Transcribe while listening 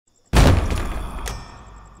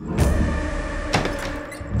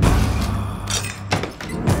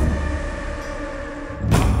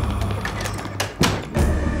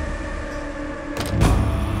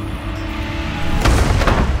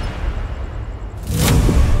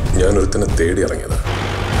ഞാനൊരുത്തനെ തേടി ഇറങ്ങിയതാ.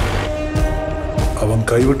 അവൻ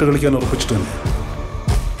കൈവിട്ട് കളിക്കാൻ ഉറപ്പിച്ചിട്ട് തന്നെ.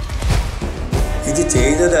 ഇത്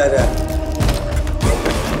ചെയ്തതാരാ?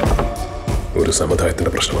 ഒരു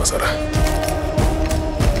സമുദായത്തിന്റെ പ്രശ്നമാ സാറേ.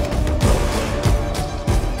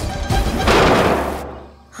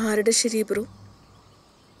 ആരുടെ ശരി ബ്രോ?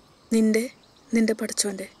 നിന്റെ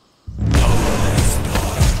പഠിച്ചോന്റെ?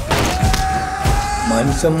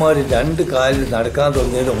 മനുഷ്യന്മാർ രണ്ട് കാലിൽ നടക്കാൻ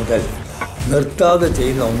തുടങ്ങിയത് മുതൽ നിർത്താതെ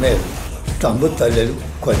ചെയ്യുന്ന ഒന്നേ തമ്പുത്തല്ലലും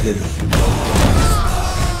കൊല്ലലും.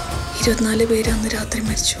 24 പേര് അന്ന് രാത്രി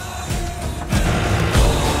മരിച്ചു.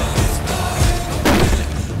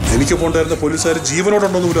 എനിക്ക് പോണ്ടായിരുന്ന പോലീസുകാർ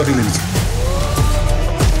ജീവനോടുണ്ടോന്ന് പോലും അറിയില്ല എനിക്ക്.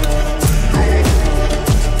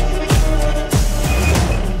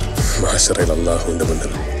 മാശറയിൽ അല്ലാഹുവിന്റെ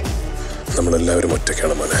മുന്നിൽ നമ്മളെല്ലാവരും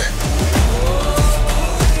ഒറ്റയ്ക്കാണ് മോനെ.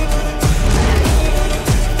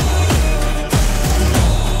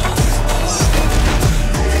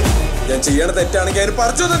 ഞാൻ ചെയ്യണ തെറ്റാണെങ്കിൽ അതിന്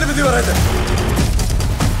പറിച്ചു തന്നെ വിധി പറയട്ടെ.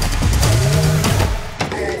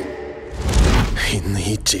 ഇന്ന്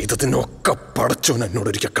ഈ ചെയ്തതിനൊക്കെ പടച്ചോൻ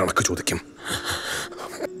എന്നോടൊരിക്കൽ കണക്ക് ചോദിക്കും.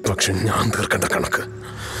 പക്ഷെ ഞാൻ തീർക്കേണ്ട കണക്ക്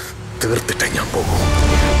തീർത്തിട്ടേ ഞാൻ പോകും.